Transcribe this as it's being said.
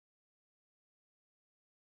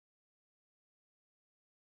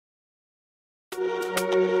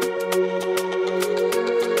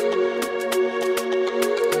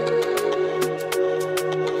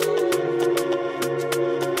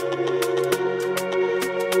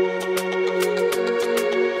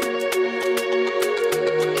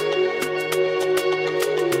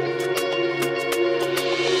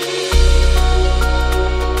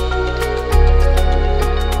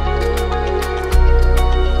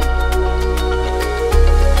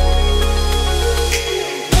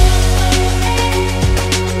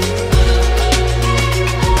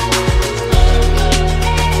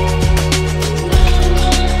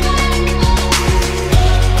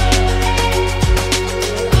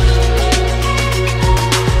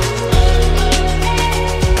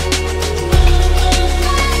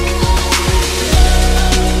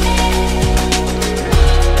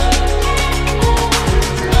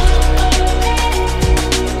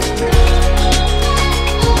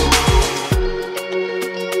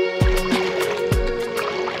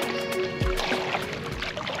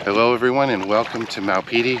Hello everyone and welcome to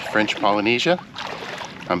Maupiti, French Polynesia.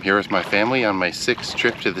 I'm here with my family on my 6th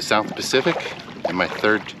trip to the South Pacific and my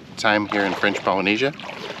 3rd time here in French Polynesia.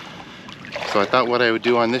 So I thought what I would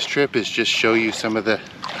do on this trip is just show you some of the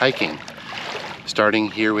hiking, starting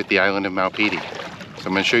here with the island of Maupiti. So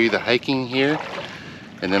I'm going to show you the hiking here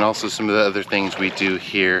and then also some of the other things we do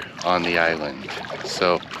here on the island.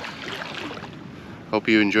 So hope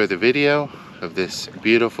you enjoy the video of this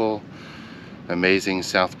beautiful, amazing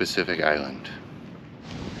South Pacific island.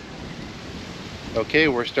 Okay,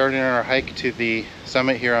 we're starting our hike to the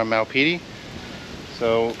summit here on Maupiti.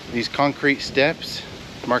 So these concrete steps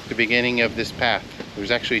mark the beginning of this path.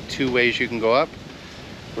 There's actually 2 ways you can go up.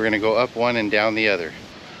 We're going to go up one and down the other.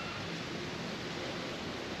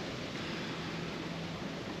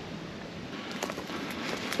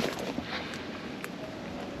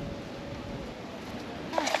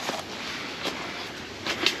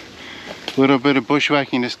 A little bit of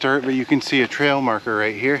bushwhacking to start, but you can see a trail marker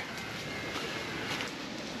right here.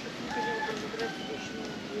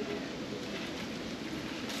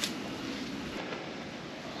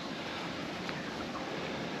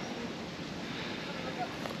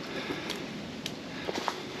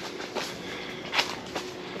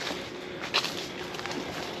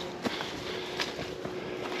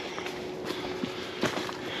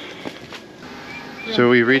 So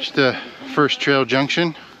we reached the first trail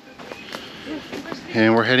junction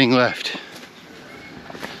and we're heading left.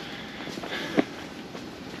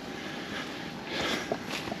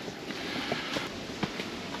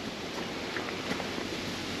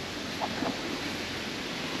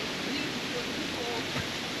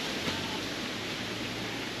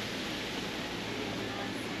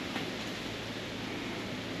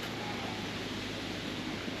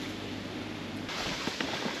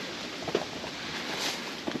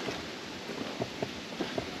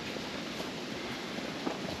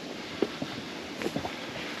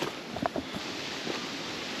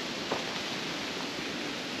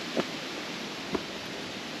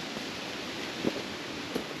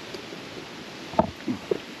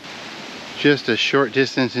 Just a short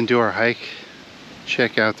distance into our hike,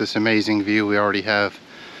 check out this amazing view we already have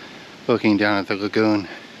looking down at the lagoon.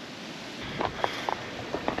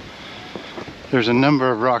 There's a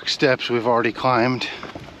number of rock steps we've already climbed.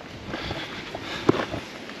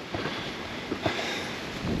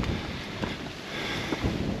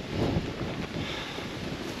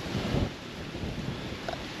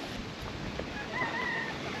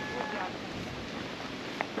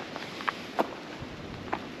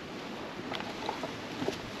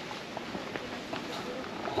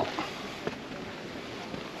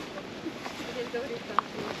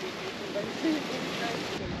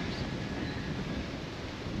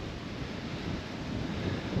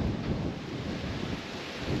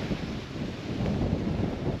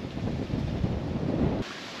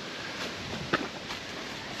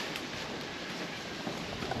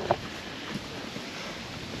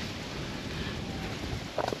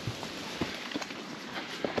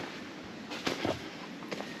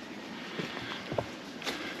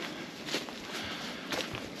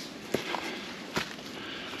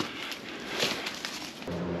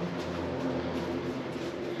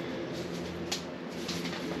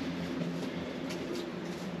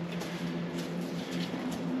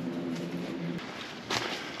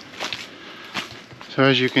 So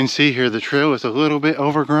as you can see here, the trail is a little bit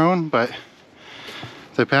overgrown, but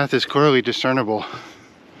the path is clearly discernible.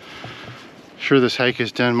 Sure, this hike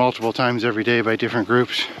is done multiple times every day by different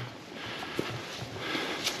groups.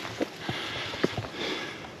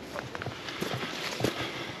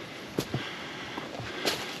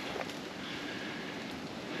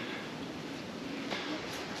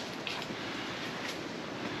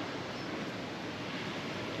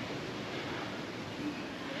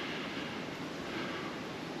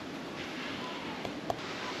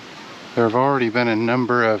 There have already been a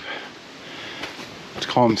number of, let's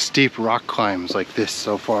call them steep rock climbs like this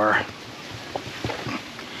so far.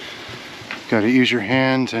 Got to use your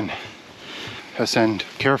hands and ascend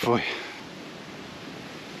carefully.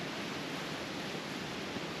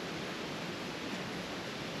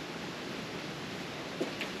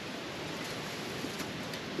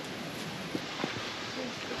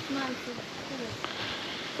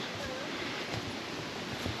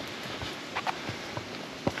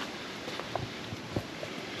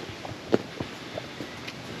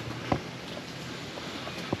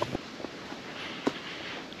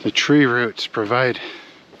 The tree roots provide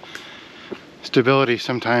stability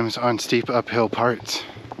sometimes on steep uphill parts.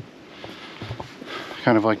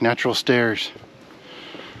 Kind of like natural stairs.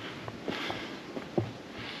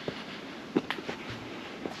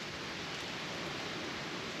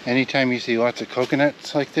 Anytime you see lots of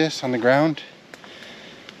coconuts like this on the ground,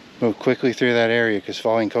 move quickly through that area because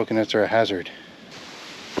falling coconuts are a hazard.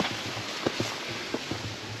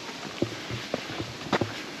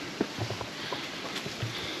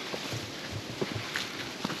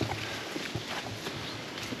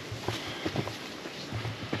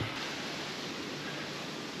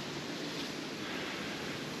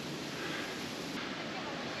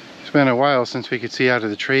 It's been a while since we could see out of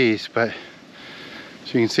the trees, but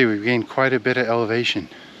as you can see, we've gained quite a bit of elevation.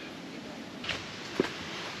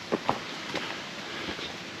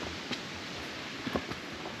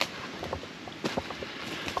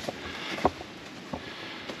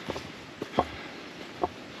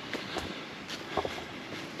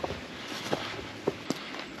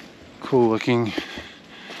 Cool looking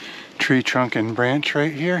tree trunk and branch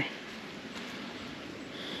right here.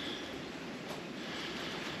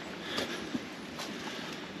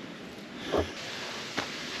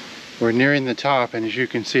 We're nearing the top, and as you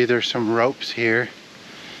can see, there's some ropes here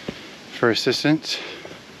for assistance.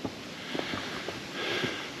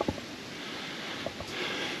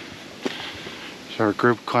 So our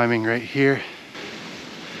group climbing right here.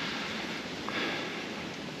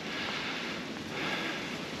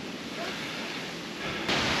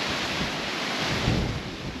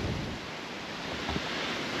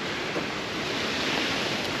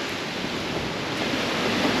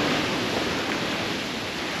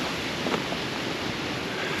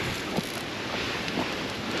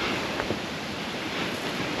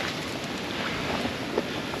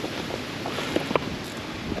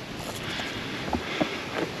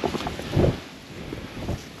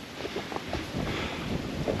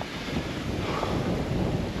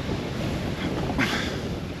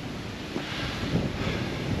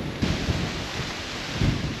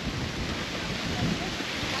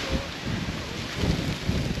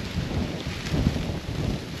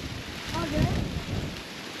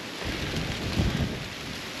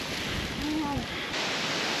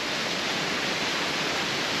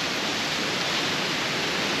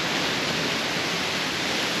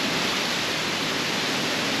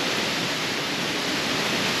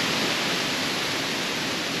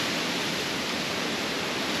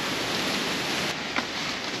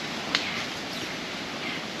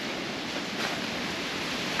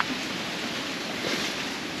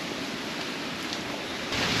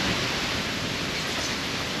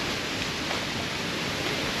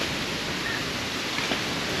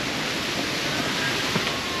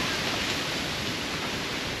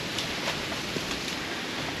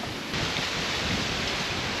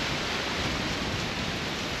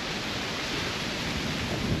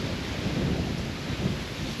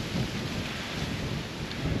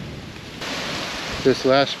 This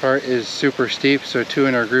last part is super steep, so 2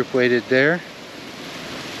 in our group waited there.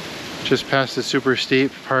 Just past the super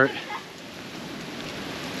steep part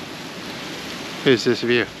is this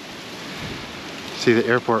view. See the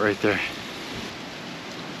airport right there.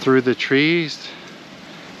 Through the trees,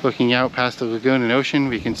 looking out past the lagoon and ocean,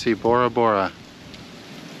 we can see Bora Bora.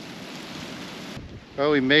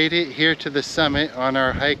 Well, we made it here to the summit on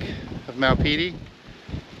our hike of Maupiti.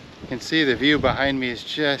 You can see the view behind me is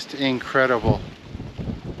just incredible.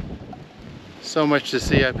 So much to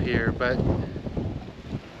see up here, but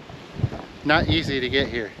not easy to get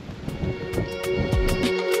here.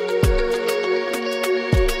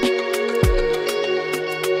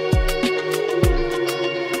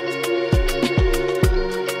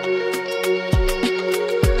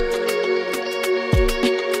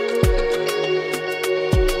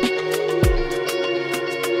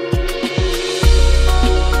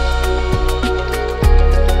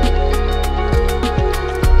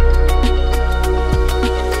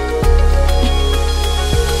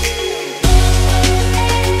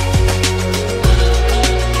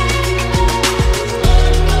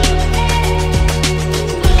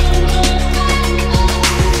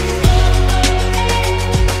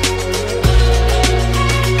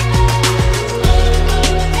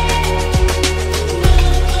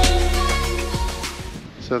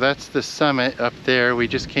 that's the summit up there. We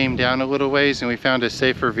just came down a little ways and we found a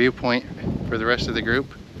safer viewpoint for the rest of the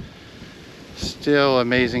group. Still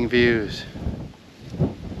amazing views.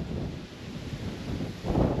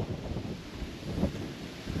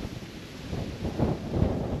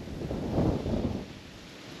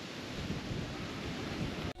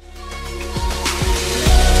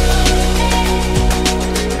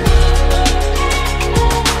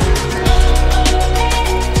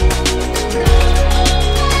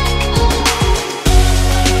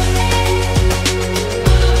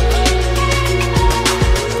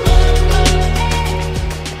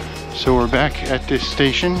 So we're back at this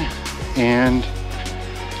station and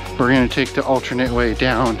we're going to take the alternate way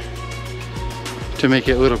down to make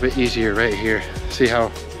it a little bit easier right here. See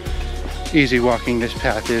how easy walking this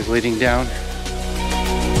path is leading down.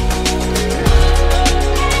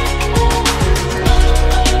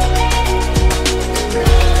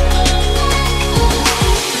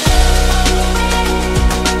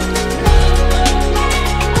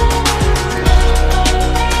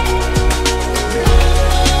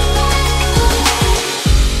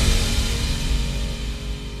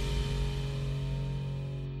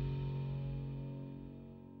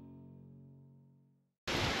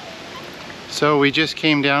 So we just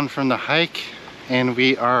came down from the hike and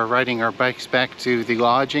we are riding our bikes back to the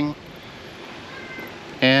lodging.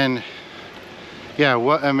 And yeah,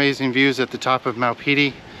 what amazing views at the top of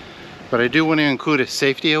Maupiti. But I do want to include a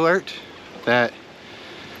safety alert that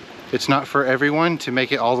it's not for everyone to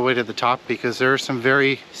make it all the way to the top, because there are some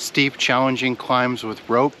very steep, challenging climbs with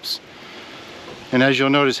ropes. And as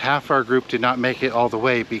you'll notice, half our group did not make it all the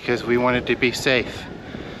way because we wanted to be safe.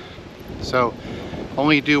 So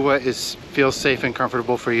only do what feels safe and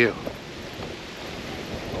comfortable for you.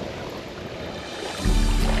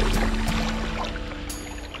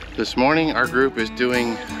 This morning our group is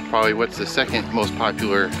doing probably what's the second most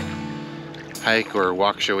popular hike or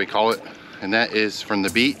walk, shall we call it, and that is from the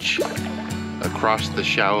beach across the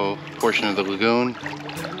shallow portion of the lagoon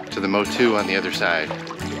to the Motu on the other side.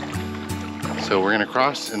 So we're gonna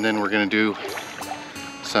cross and then we're gonna do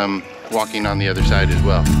some walking on the other side as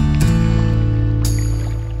well.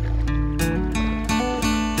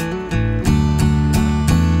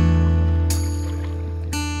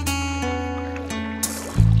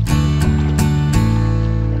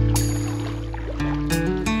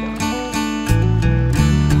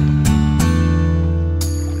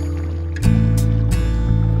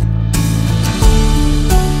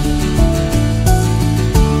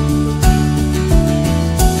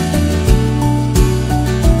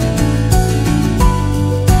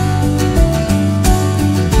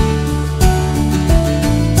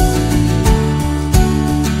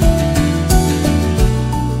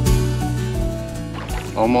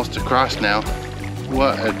 Almost across now.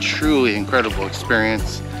 What a truly incredible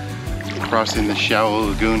experience, crossing the shallow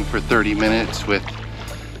lagoon for 30 minutes with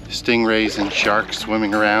stingrays and sharks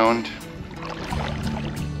swimming around.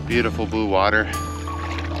 Beautiful blue water.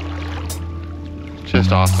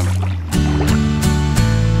 Just awesome.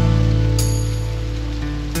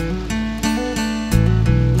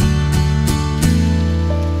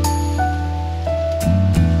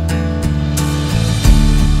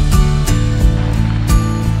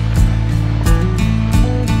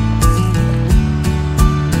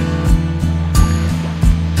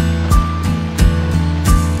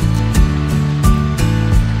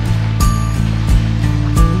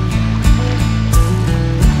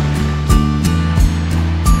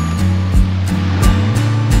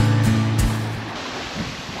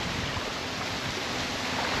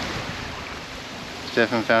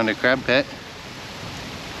 Stefan found a crab pet.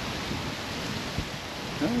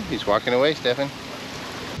 Oh, he's walking away, Stefan.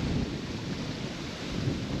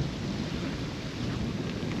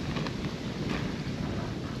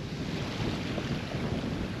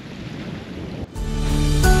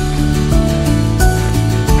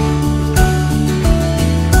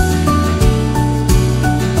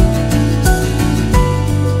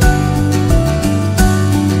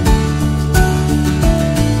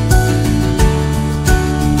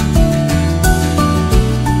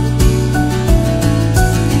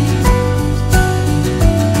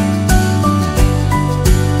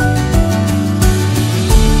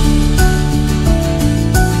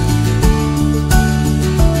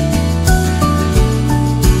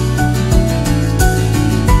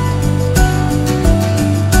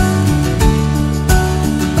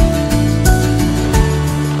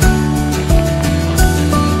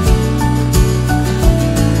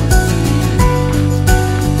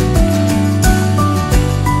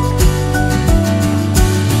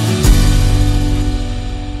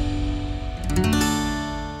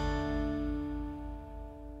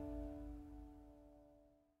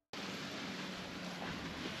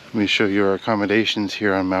 Let me show you our accommodations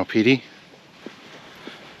here on Maupiti.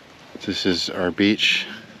 This is our beach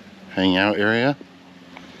hangout area.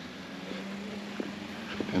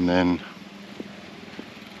 And then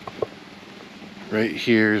right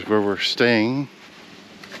here is where we're staying.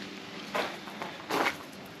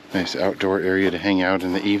 Nice outdoor area to hang out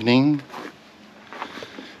in the evening.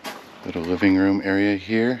 Little living room area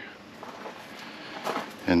here.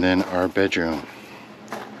 And then our bedroom.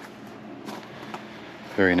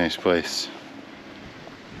 Very nice place.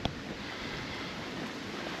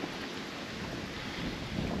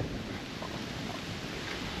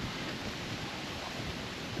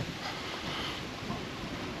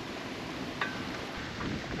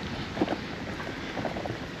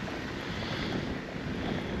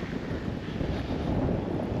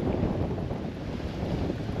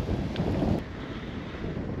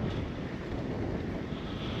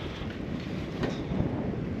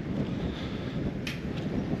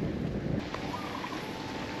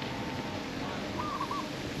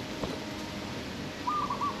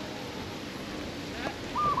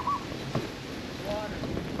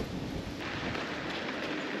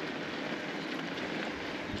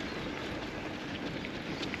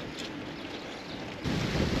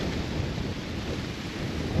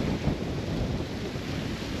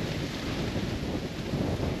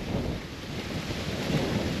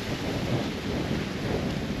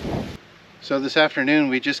 So this afternoon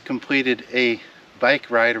we just completed a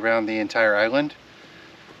bike ride around the entire island.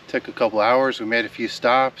 Took a couple hours, we made a few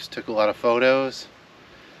stops, took a lot of photos.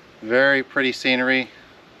 Very pretty scenery,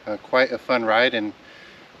 quite a fun ride, and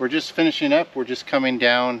we're just finishing up. We're just coming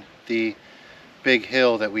down the big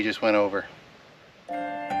hill that we just went over.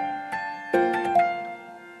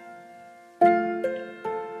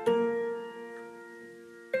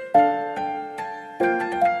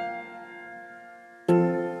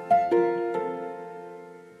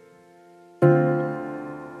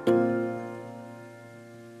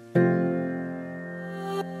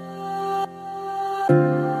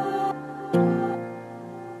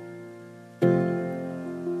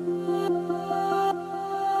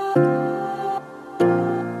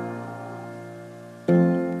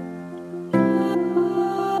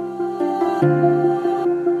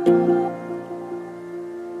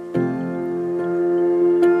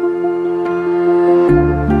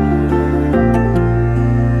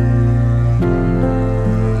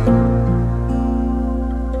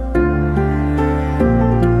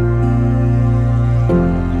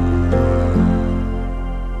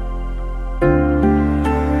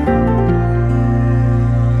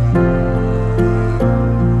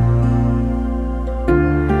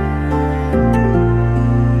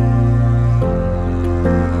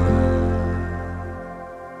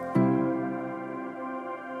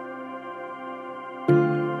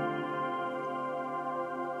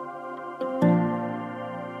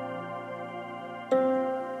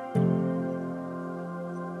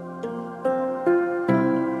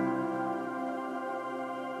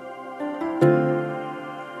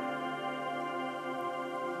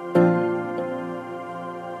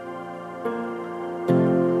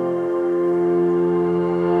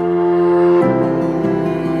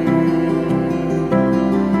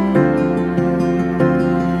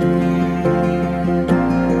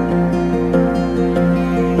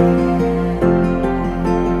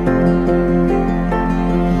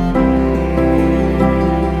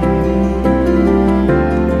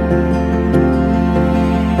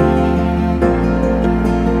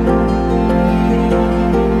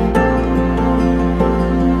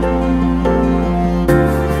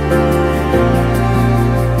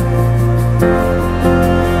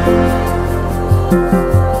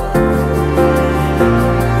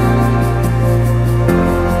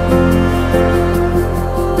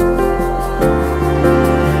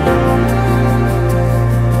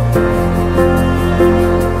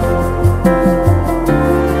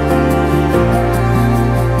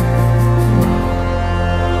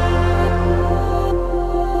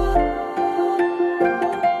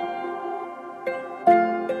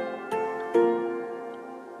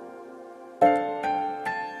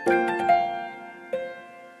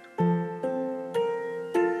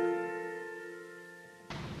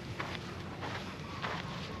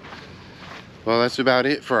 Well, that's about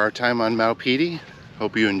it for our time on Maupiti.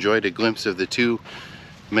 Hope you enjoyed a glimpse of the two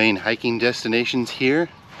main hiking destinations here.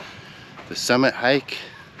 The summit hike,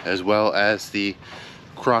 as well as the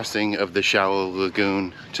crossing of the shallow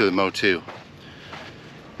lagoon to the Motu.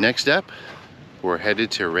 Next up, we're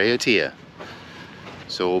headed to Raiatea.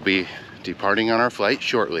 So we'll be departing on our flight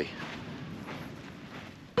shortly.